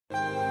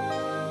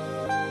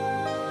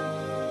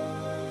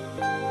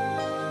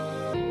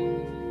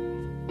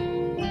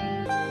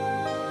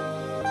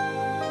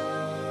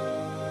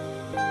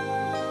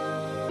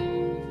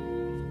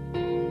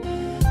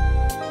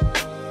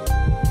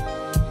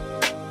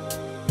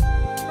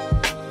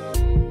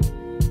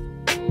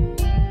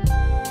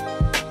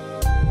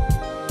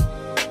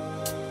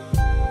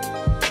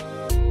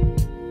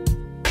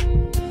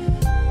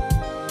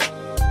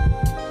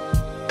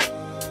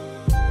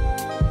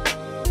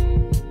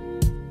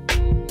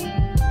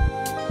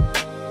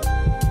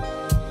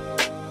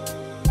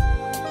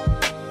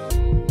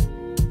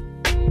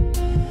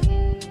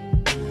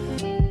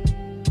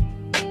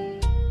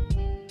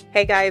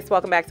Hey guys,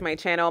 welcome back to my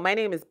channel. My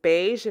name is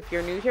Beige. If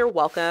you're new here,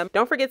 welcome.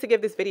 Don't forget to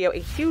give this video a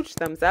huge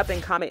thumbs up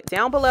and comment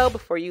down below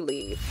before you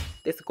leave.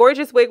 This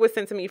gorgeous wig was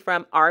sent to me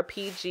from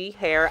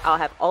RPGHAIR. I'll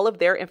have all of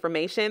their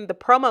information, the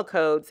promo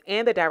codes,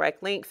 and the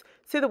direct links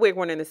to the wig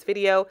worn in this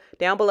video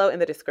down below in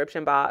the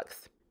description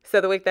box.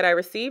 So the wig that I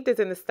received is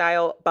in the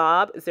style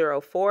Bob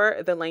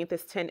 04. The length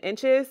is 10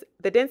 inches.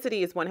 The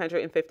density is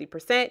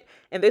 150%.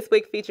 And this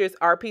wig features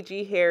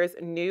RPGHAIR's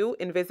new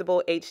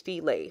Invisible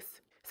HD lace.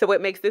 So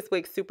what makes this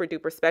wig super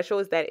duper special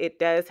is that it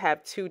does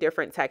have two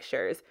different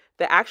textures.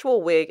 The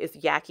actual wig is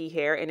Yaki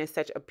hair and is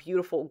such a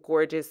beautiful,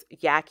 gorgeous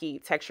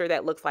Yaki texture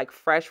that looks like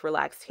fresh,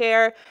 relaxed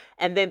hair.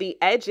 And then the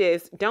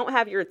edges don't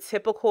have your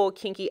typical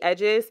kinky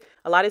edges.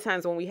 A lot of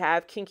times when we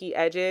have kinky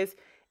edges,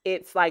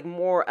 it's like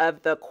more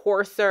of the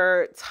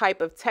coarser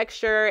type of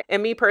texture.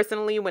 And me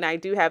personally, when I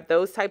do have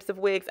those types of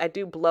wigs, I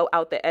do blow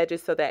out the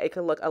edges so that it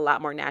can look a lot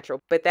more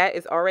natural. But that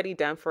is already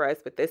done for us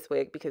with this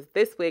wig because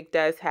this wig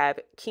does have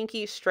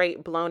kinky,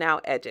 straight, blown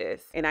out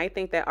edges. And I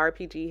think that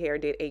RPGHAIR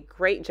did a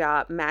great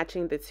job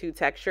matching the two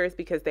textures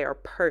because they are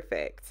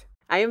perfect.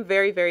 I am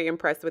very, very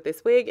impressed with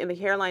this wig, and the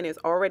hairline is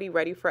already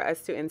ready for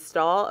us to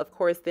install. Of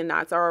course, the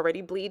knots are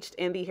already bleached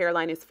and the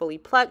hairline is fully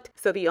plucked.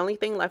 So the only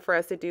thing left for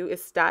us to do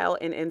is style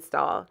and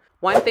install.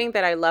 One thing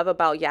that I love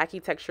about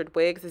Yaki textured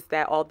wigs is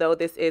that although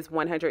this is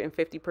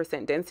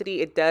 150% density,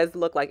 it does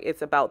look like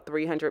it's about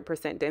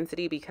 300%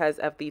 density because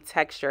of the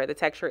texture. The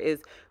texture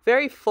is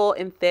very full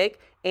and thick,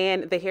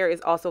 and the hair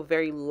is also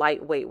very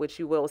lightweight, which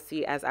you will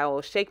see as I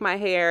will shake my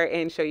hair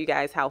and show you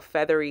guys how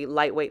feathery,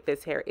 lightweight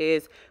this hair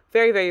is.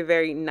 Very, very,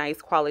 very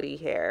nice quality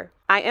hair.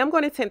 I am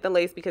going to tint the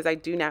lace because I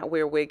do not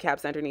wear wig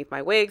caps underneath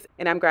my wigs,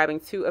 and I'm grabbing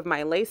two of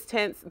my lace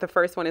tints. The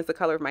first one is the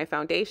color of my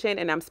foundation,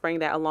 and I'm spraying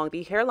that along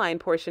the hairline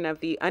portion of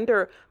the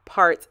under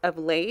part of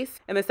lace.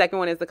 And the second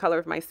one is the color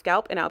of my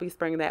scalp, and I'll be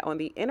spraying that on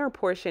the inner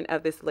portion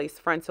of this lace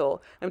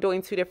frontal. I'm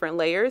doing two different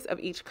layers of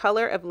each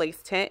color of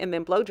lace tint and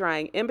then blow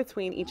drying in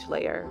between each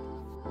layer.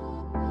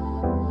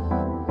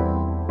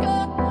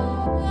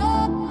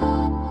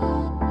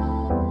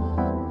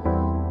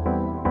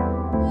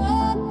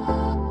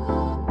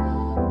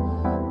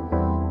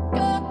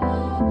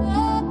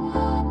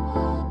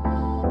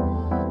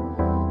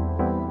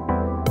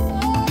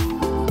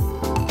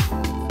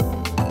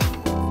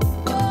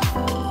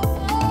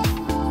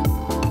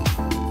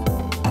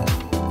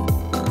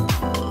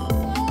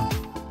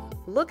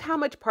 Look how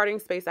much parting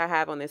space I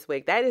have on this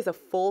wig. That is a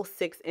full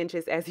 6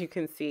 inches, as you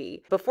can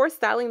see. Before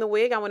styling the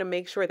wig, I want to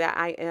make sure that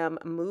I am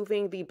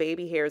moving the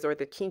baby hairs or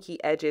the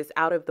kinky edges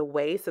out of the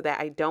way so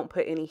that I don't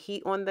put any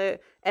heat on the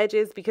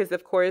edges, because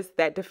of course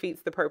that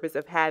defeats the purpose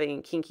of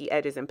having kinky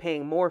edges and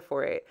paying more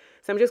for it.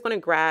 So I'm just going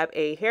to grab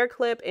a hair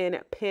clip and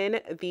pin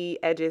the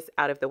edges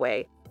out of the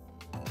way.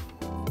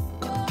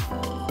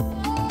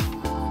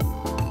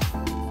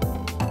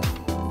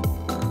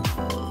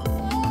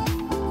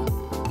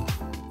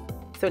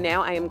 So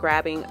now I am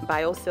grabbing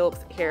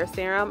BioSilk's hair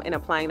serum and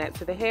applying that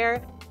to the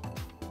hair.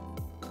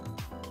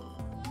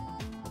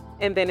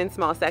 And then in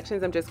small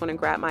sections, I'm just going to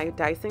grab my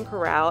Dyson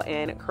Corral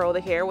and curl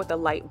the hair with a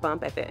light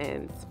bump at the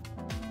ends.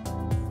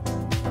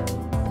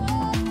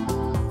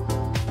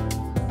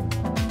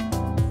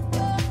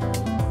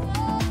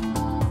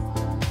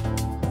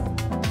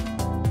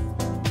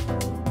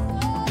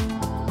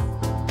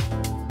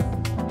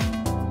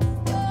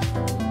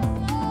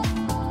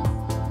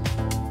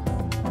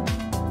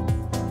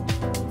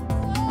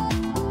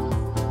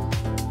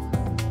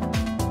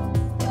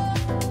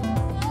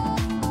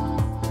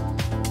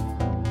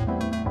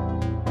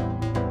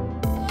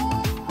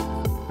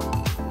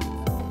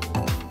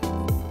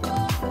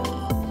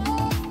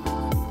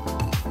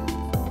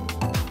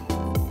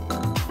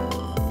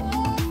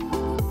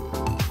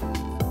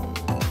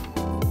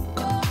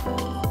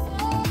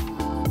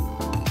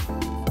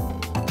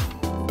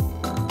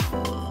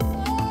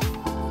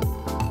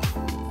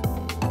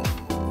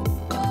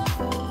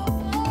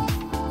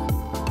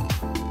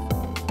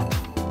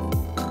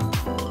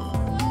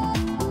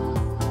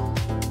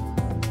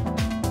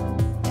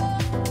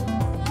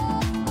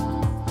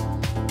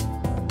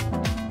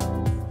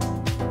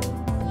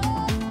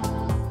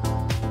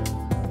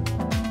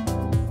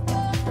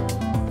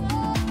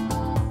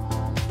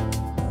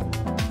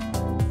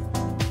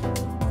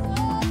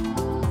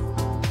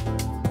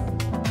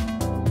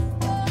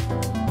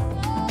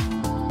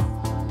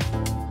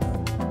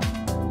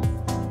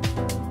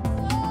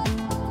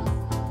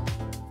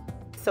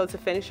 So to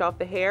finish off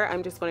the hair,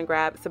 I'm just going to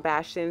grab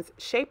Sebastian's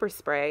Shaper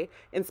Spray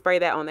and spray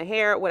that on the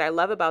hair. What I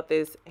love about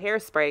this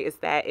hairspray is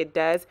that it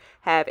does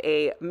have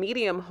a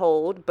medium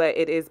hold, but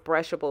it is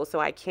brushable, so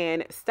I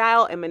can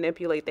style and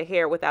manipulate the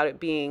hair without it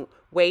being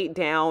weighed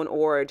down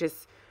or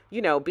just,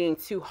 you know, being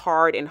too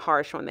hard and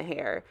harsh on the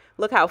hair.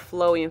 Look how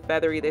flowy and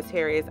feathery this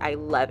hair is. I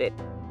love it.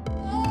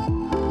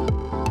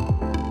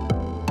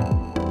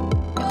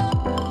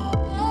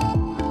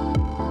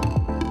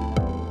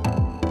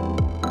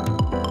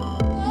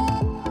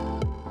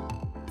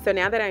 So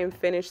now that I am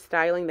finished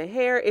styling the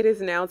hair, it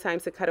is now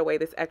time to cut away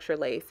this extra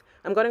lace.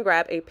 I'm going to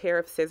grab a pair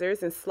of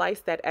scissors and slice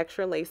that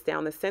extra lace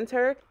down the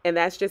center. And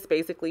that's just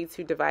basically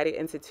to divide it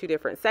into 2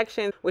 different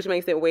sections, which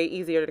makes it way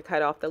easier to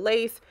cut off the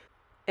lace.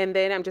 And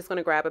then I'm just going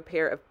to grab a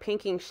pair of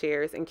pinking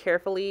shears and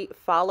carefully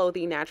follow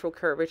the natural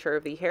curvature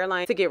of the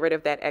hairline to get rid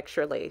of that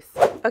extra lace.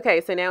 Okay,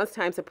 so now it's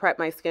time to prep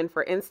my skin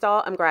for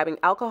install. I'm grabbing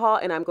alcohol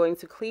and I'm going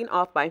to clean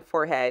off my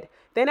forehead.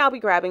 Then I'll be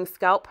grabbing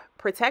scalp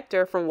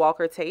protector from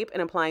Walker tape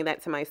and applying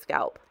that to my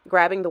scalp.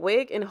 Grabbing the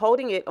wig and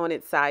holding it on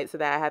its side so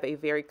that I have a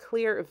very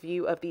clear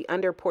view of the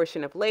under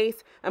portion of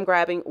lace. I'm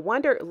grabbing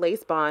Wonder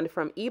Lace Bond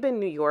from Eben,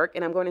 New York,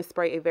 and I'm going to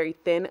spray a very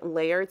thin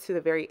layer to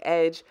the very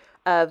edge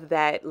of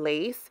that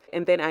lace,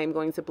 and then I'm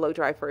going to blow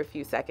dry for a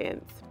few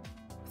seconds.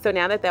 So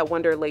now that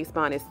Wonder Lace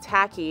Bond is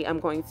tacky, I'm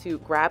going to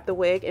grab the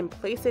wig and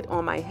place it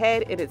on my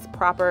head in its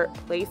proper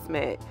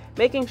placement,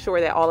 making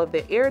sure that all of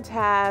the ear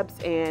tabs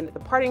and the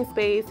parting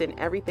space and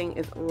everything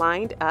is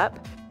lined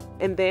up.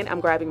 And then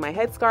I'm grabbing my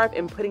headscarf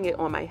and putting it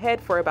on my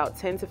head for about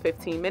 10 to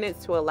 15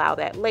 minutes to allow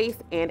that lace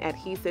and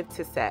adhesive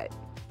to set.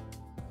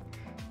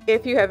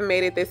 If you haven't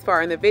made it this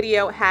far in the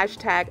video,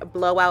 hashtag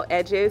blowout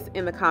edges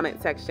in the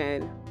comment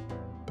section.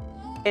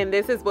 And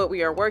this is what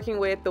we are working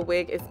with. The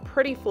wig is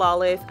pretty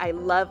flawless. I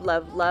love,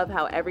 love, love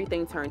how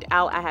everything turned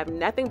out. I have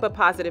nothing but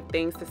positive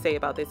things to say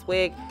about this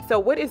wig. So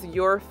what is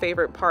your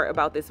favorite part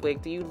about this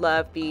wig? Do you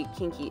love the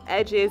kinky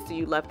edges? Do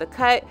you love the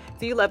cut?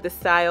 Do you love the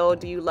style?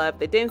 Do you love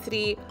the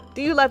density?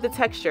 Do you love the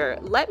texture?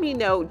 Let me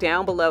know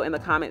down below in the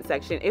comment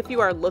section. If you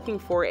are looking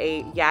for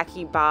a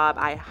Yaki bob,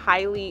 I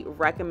highly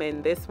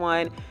recommend this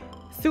one.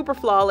 Super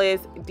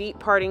flawless, deep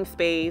parting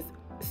space,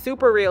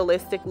 super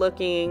realistic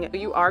looking.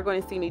 You are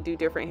going to see me do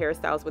different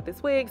hairstyles with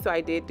this wig. So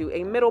I did do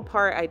a middle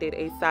part, I did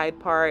a side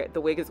part.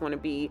 The wig is going to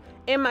be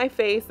in my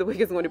face, the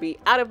wig is going to be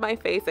out of my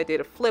face. I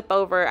did a flip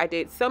over. I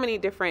did so many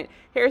different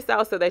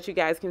hairstyles so that you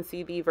guys can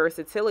see the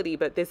versatility,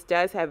 but this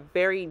does have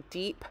very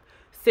deep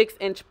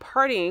 6-inch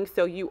parting,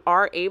 so you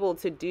are able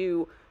to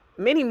do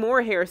many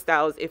more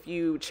hairstyles if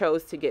you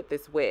chose to get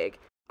this wig.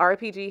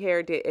 RPG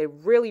Hair did a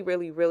really,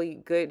 really, really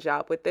good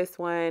job with this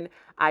one.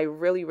 I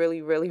really,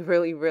 really, really,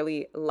 really,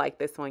 really like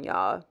this one,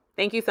 y'all.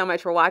 Thank you so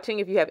much for watching.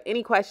 If you have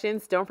any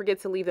questions, don't forget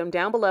to leave them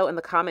down below in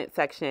the comment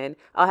section.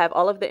 I'll have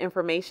all of the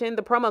information,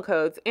 the promo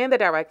codes, and the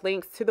direct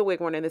links to the wig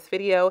worn in this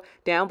video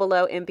down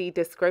below in the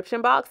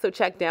description box. So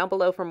check down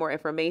below for more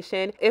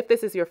information. If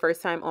this is your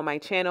first time on my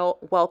channel,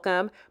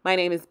 welcome. My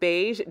name is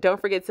Beige. Don't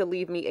forget to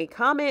leave me a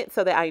comment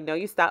so that I know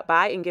you stopped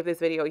by, and give this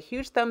video a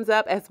huge thumbs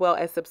up, as well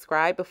as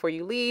subscribe before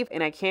you leave.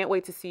 And I can't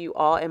wait to see you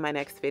all in my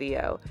next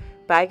video.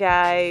 Bye,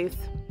 guys.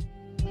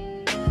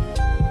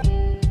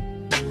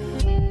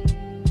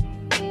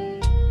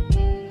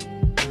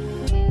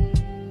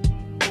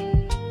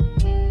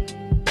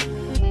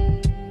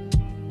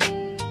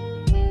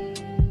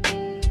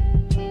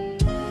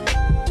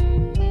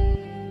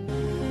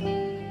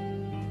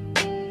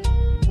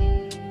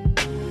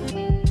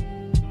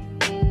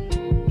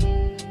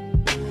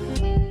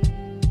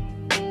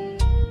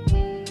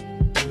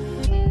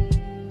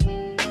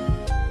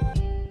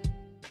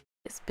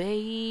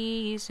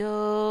 Beige,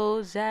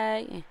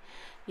 Ojai.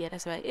 Yeah,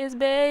 that's right. It's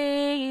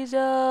Beige,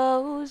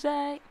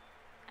 Ojai.